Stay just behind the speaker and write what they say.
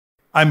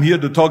I'm here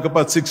to talk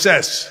about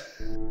success.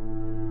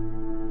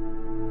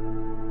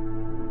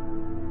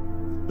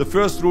 The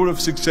first rule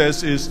of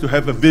success is to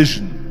have a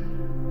vision.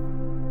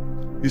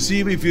 You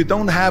see, if you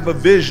don't have a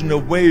vision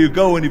of where you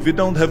go, and if you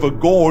don't have a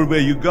goal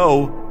where you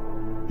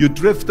go, you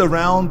drift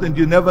around and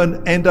you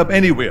never end up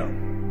anywhere.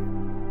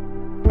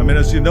 I mean,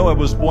 as you know, I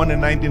was born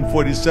in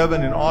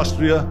 1947 in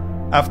Austria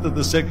after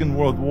the Second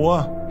World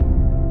War.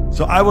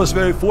 So I was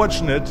very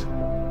fortunate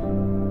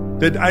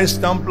that I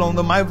stumbled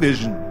onto my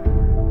vision.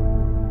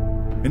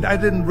 And I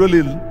didn't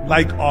really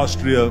like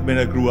Austria when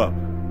I grew up.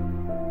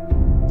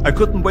 I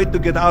couldn't wait to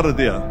get out of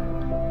there.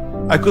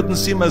 I couldn't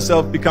see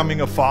myself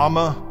becoming a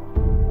farmer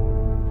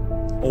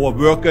or a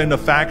worker in a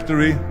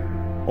factory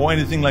or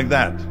anything like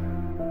that.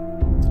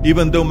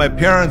 Even though my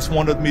parents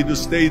wanted me to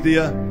stay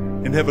there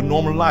and have a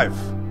normal life.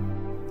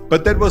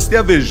 But that was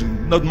their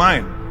vision, not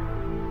mine.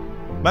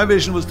 My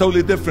vision was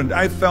totally different.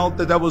 I felt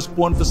that I was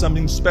born for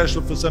something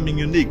special, for something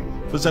unique,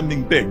 for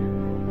something big.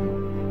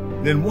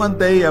 Then one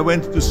day I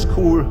went to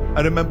school.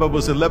 I remember I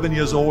was 11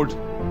 years old.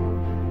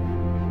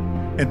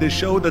 And they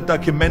showed a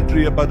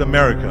documentary about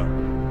America.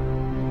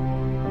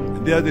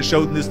 And there they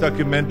showed in this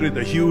documentary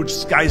the huge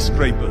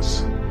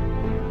skyscrapers,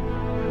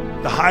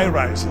 the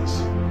high-rises,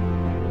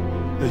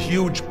 the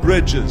huge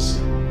bridges,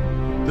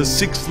 the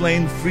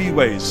 6-lane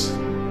freeways,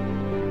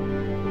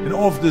 and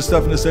all of this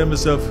stuff. And I said to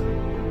myself,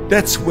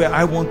 that's where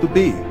I want to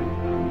be.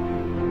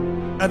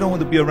 I don't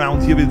want to be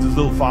around here with these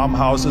little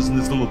farmhouses and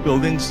these little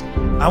buildings.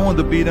 I want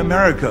to be in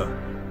America.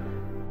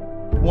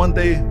 One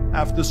day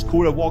after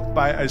school, I walked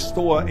by a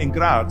store in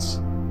Graz.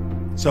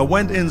 So I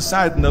went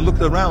inside and I looked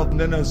around, and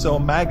then I saw a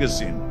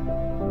magazine.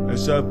 I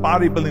saw a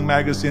bodybuilding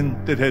magazine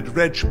that had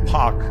Reg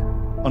Park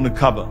on the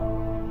cover.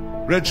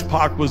 Reg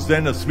Park was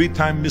then a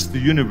 3-time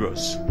Mr.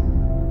 Universe.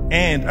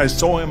 And I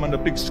saw him on the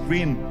big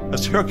screen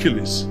as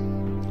Hercules.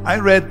 I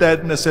read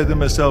that and I said to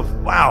myself,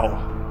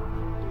 wow,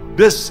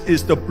 this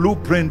is the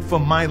blueprint for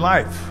my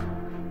life.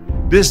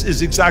 This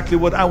is exactly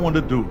what I want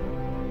to do.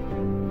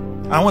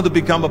 I want to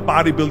become a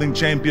bodybuilding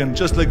champion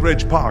just like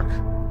Reg Park.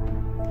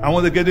 I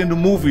want to get into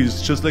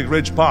movies just like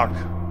Reg Park.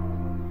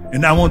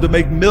 And I want to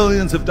make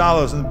millions of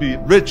dollars and be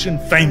rich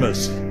and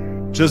famous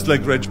just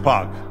like Reg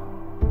Park.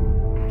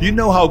 Do you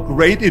know how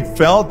great it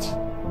felt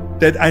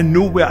that I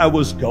knew where I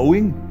was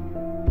going?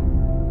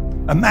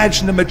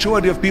 Imagine the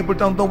majority of people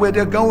don't know where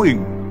they're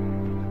going.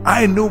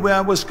 I knew where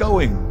I was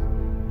going.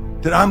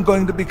 That I'm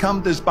going to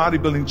become this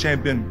bodybuilding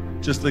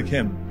champion just like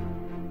him.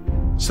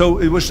 So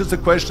it was just a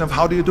question of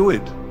how do you do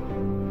it?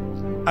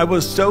 I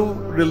was so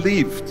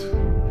relieved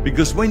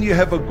because when you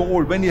have a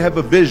goal, when you have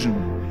a vision,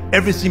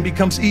 everything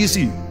becomes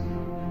easy.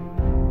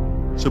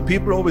 So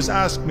people always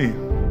ask me,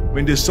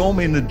 when they saw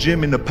me in the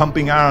gym in the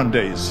pumping iron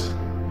days,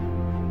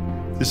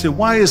 they say,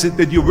 why is it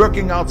that you're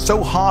working out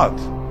so hard?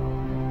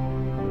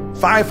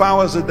 5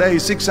 hours a day,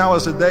 6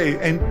 hours a day,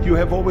 and you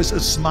have always a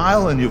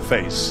smile on your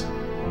face.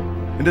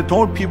 And I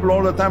told people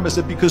all the time, I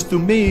said, because to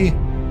me,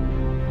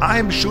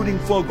 I'm shooting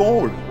for a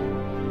goal.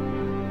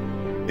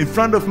 In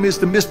front of me is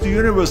the Mr.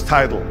 Universe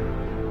title.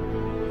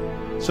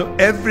 So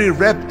every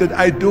rep that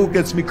I do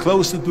gets me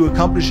closer to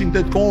accomplishing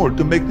that goal,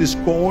 to make this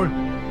goal,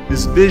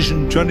 this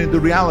vision turn into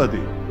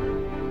reality.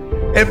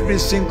 Every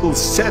single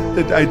set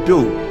that I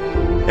do,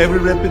 every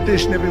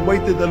repetition, every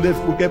weight that I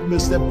lift will get me a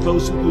step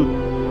closer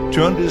to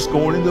turn this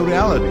goal into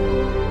reality.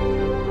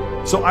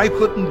 So I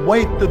couldn't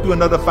wait to do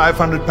another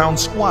 500-pound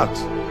squat.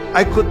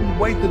 I couldn't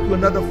wait to do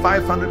another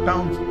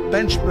 500-pound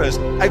bench press.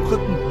 I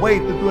couldn't wait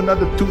to do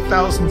another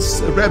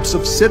 2,000 reps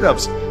of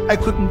sit-ups. I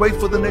couldn't wait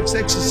for the next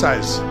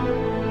exercise.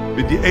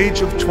 At the age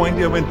of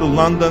 20, I went to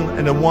London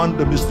and I won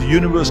the Mr.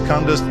 Universe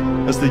contest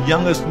as the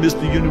youngest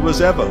Mr.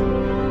 Universe ever.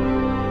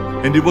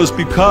 And it was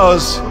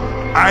because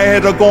I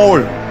had a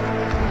goal.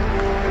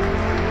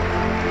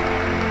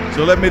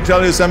 So let me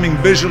tell you something,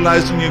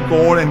 visualizing your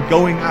goal and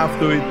going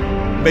after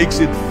it makes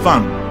it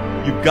fun.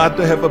 You got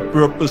to have a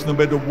purpose no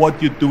matter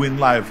what you do in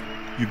life.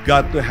 You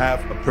got to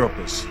have a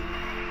purpose.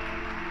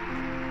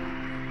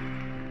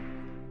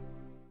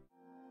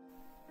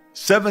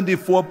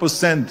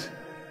 74%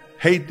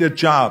 hate their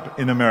job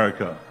in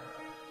America.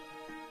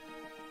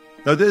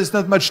 Now, this is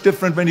not much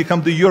different when you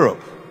come to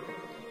Europe.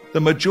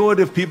 The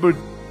majority of people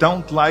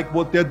don't like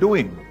what they're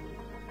doing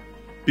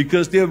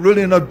because they're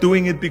really not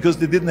doing it because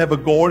they didn't have a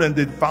goal and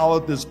they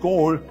followed this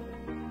goal.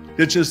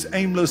 They just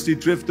aimlessly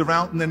drift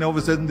around, and then all of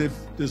a sudden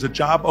there's a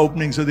job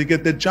opening, so they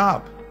get that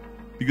job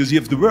because you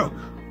have to work.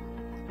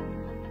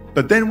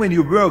 But then when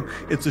you work,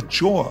 it's a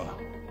chore.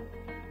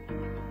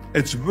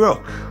 It's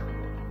work.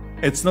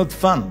 It's not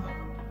fun.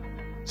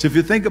 So if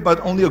you think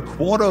about only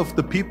 1/4 of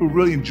the people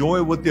really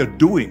enjoy what they're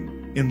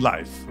doing in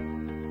life,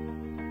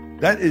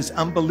 that is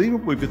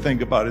unbelievable if you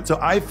think about it. So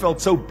I felt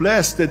so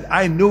blessed that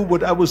I knew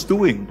what I was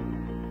doing.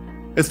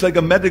 It's like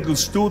a medical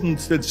student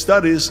that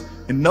studies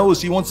and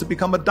knows he wants to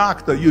become a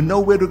doctor. You know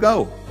where to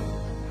go.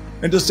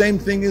 And the same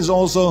thing is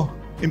also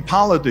in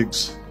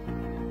politics.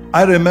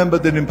 I remember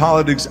that in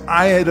politics,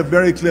 I had a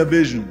very clear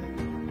vision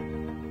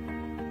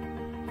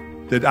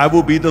that I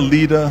will be the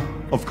leader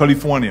of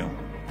California.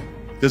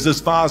 This is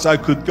as far as I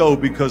could go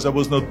because I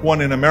was not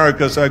born in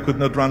America, so I could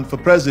not run for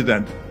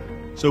president.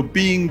 So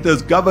being the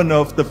governor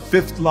of the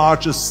fifth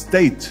largest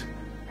state,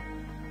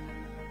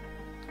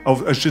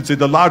 I should say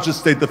the largest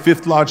state, the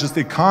fifth largest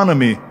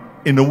economy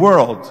in the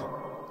world,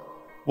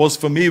 was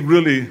for me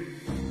really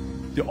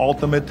the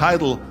ultimate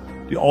title,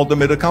 the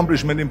ultimate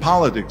accomplishment in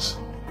politics.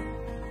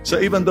 So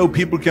even though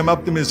people came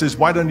up to me and says,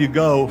 why don't you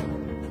go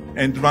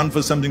and run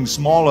for something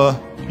smaller,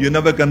 you're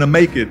never gonna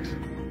make it.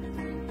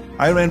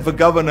 I ran for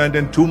governor, and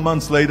then 2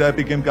 months later I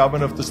became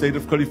governor of the state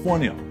of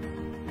California.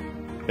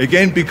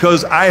 Again,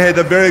 because I had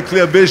a very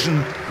clear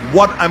vision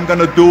what I'm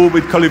gonna do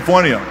with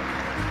California.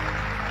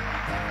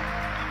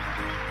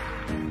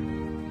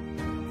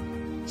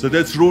 So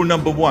that's rule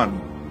number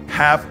one,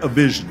 have a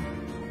vision.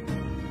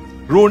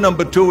 Rule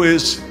number two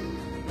is,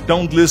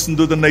 don't listen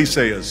to the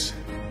naysayers.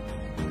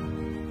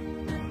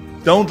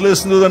 Don't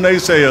listen to the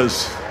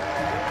naysayers.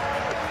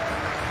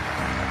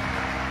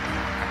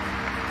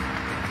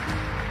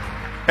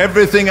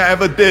 Everything I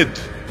ever did,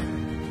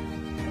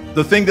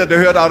 the thing that I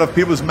heard out of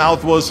people's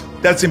mouth was,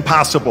 that's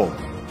impossible.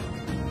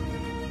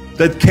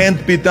 That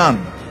can't be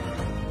done.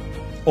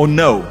 Or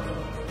no.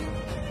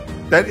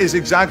 That is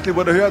exactly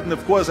what I heard, and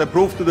of course I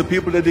proved to the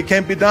people that it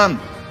can't be done.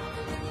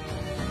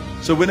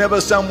 So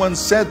whenever someone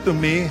said to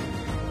me,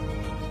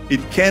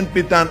 it can't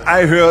be done,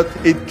 I heard,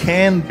 it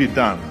can be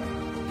done.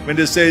 When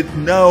they said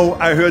no,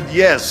 I heard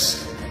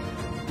yes.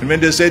 And when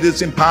they said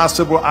it's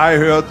impossible, I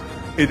heard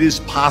it is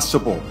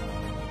possible.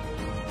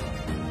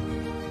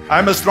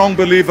 I'm a strong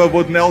believer of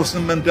what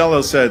Nelson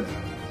Mandela said,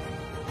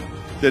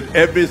 that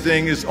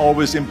everything is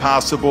always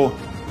impossible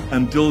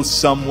until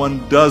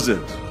someone does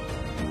it.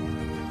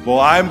 Well,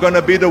 I'm going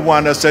to be the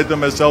one, I said to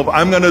myself,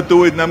 I'm going to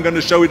do it and I'm going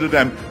to show it to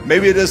them.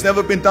 Maybe it has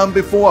never been done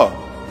before.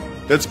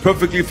 That's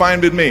perfectly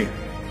fine with me.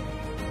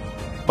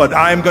 But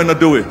I'm going to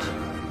do it.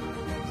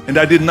 And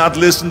I did not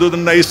listen to the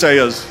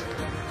naysayers.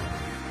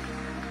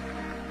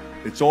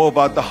 It's all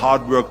about the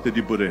hard work that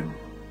you put in.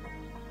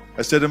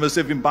 I said to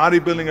myself, in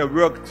bodybuilding I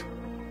worked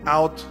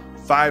out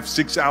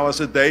 5-6 hours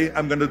a day.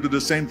 I'm going to do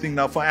the same thing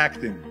now for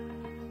acting.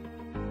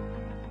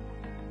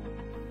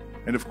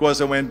 And of course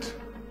I went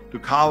to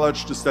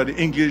college to study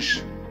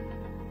English.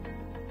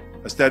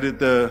 I studied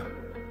the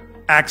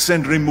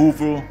accent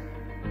removal,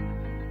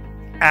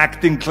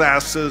 acting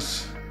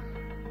classes,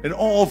 and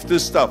all of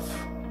this stuff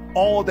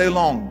all day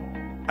long.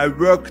 I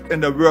worked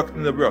and I worked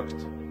and I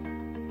worked.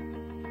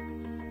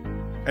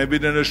 And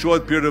within a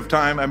short period of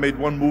time, I made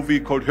one movie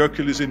called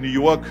Hercules in New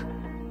York,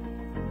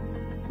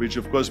 which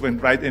of course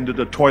went right into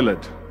the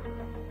toilet.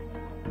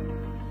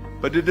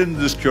 But it didn't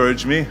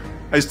discourage me.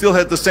 I still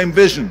had the same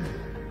vision.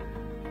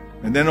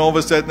 And then all of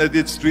a sudden I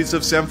did Streets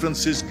of San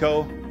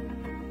Francisco.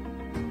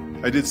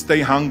 I did Stay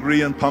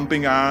Hungry and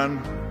Pumping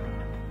Iron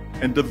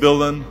and The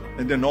Villain.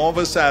 And then all of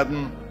a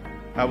sudden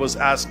I was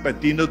asked by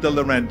Dino De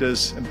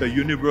Laurentiis and by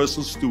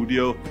Universal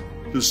Studio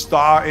to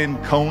star in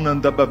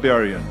Conan the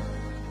Barbarian.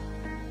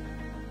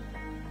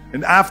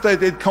 And after I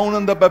did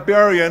Conan the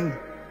Barbarian,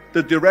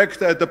 the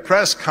director at the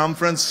press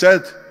conference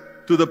said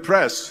to the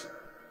press,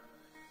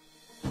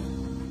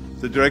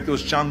 the director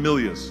was John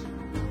Milius.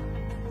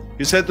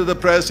 He said to the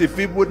press, if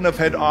we wouldn't have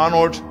had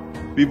Arnold,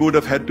 we would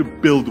have had to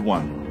build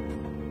one.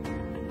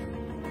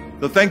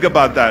 So think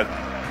about that.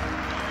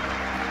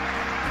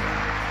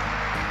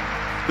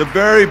 The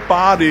very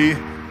body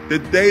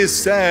that they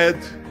said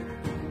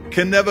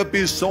can never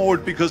be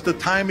sold because the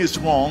time is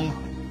wrong.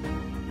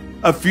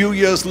 A few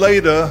years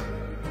later,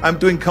 I'm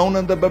doing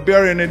Conan the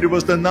Barbarian, and it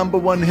was the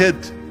 #1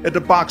 hit at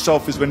the box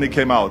office when it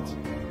came out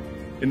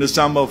in the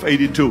summer of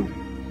 '82.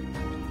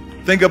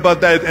 Think about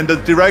that. And the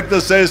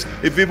director says,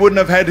 if we wouldn't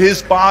have had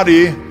his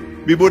body,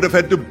 we would have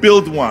had to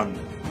build one.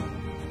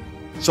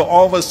 So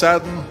all of a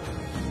sudden,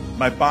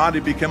 my body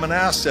became an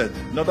asset,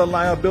 not a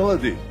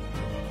liability.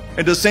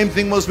 And the same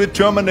thing was with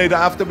Terminator.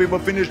 After we were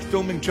finished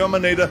filming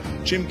Terminator,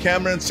 Jim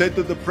Cameron said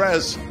to the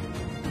press,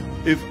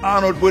 if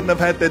Arnold wouldn't have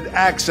had that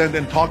accent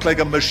and talked like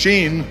a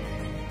machine,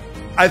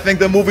 I think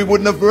the movie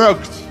wouldn't have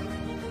worked.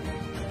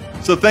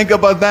 So think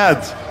about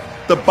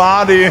that. The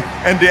body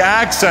and the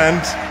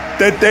accent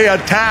that they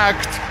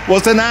attacked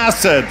was an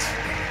asset.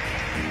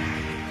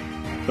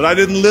 But I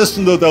didn't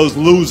listen to those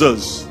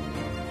losers.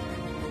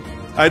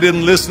 I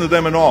didn't listen to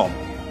them at all.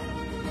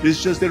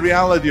 It's just the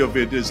reality of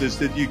it is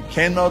that you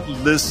cannot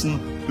listen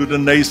to the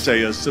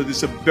naysayers. So this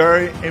is a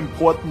very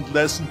important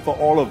lesson for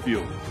all of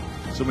you.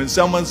 So when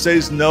someone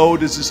says, no,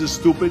 this is a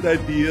stupid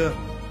idea,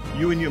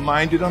 you in your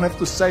mind, you don't have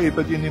to say it,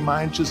 but in your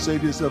mind just say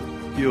this of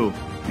you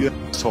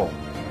asshole.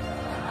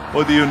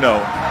 What do you know?